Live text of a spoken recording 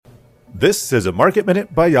This is a Market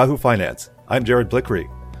Minute by Yahoo Finance. I'm Jared Blickery.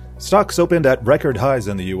 Stocks opened at record highs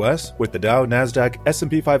in the U.S., with the Dow, Nasdaq,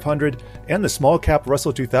 S&P 500, and the small-cap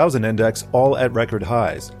Russell 2000 index all at record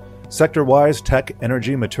highs. Sector-wise, tech,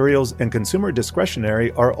 energy, materials, and consumer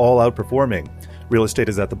discretionary are all outperforming. Real estate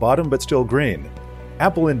is at the bottom, but still green.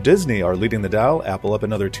 Apple and Disney are leading the Dow, Apple up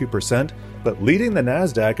another 2%, but leading the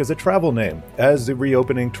Nasdaq is a travel name, as the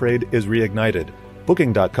reopening trade is reignited.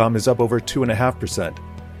 Booking.com is up over 2.5%.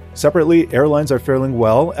 Separately, airlines are faring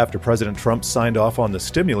well after President Trump signed off on the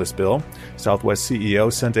stimulus bill. Southwest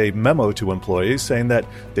CEO sent a memo to employees saying that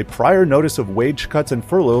the prior notice of wage cuts and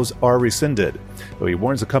furloughs are rescinded, though he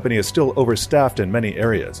warns the company is still overstaffed in many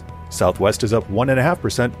areas. Southwest is up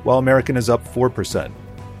 1.5%, while American is up 4%.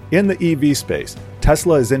 In the EV space,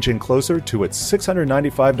 Tesla is inching closer to its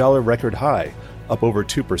 $695 record high, up over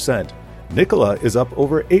 2%. Nikola is up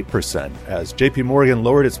over 8% as JP Morgan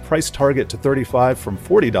lowered its price target to $35 from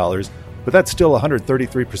 $40, but that's still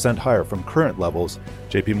 133% higher from current levels.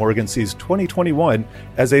 JP Morgan sees 2021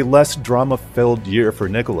 as a less drama-filled year for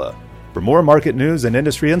Nikola. For more market news and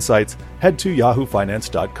industry insights, head to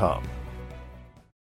yahoofinance.com.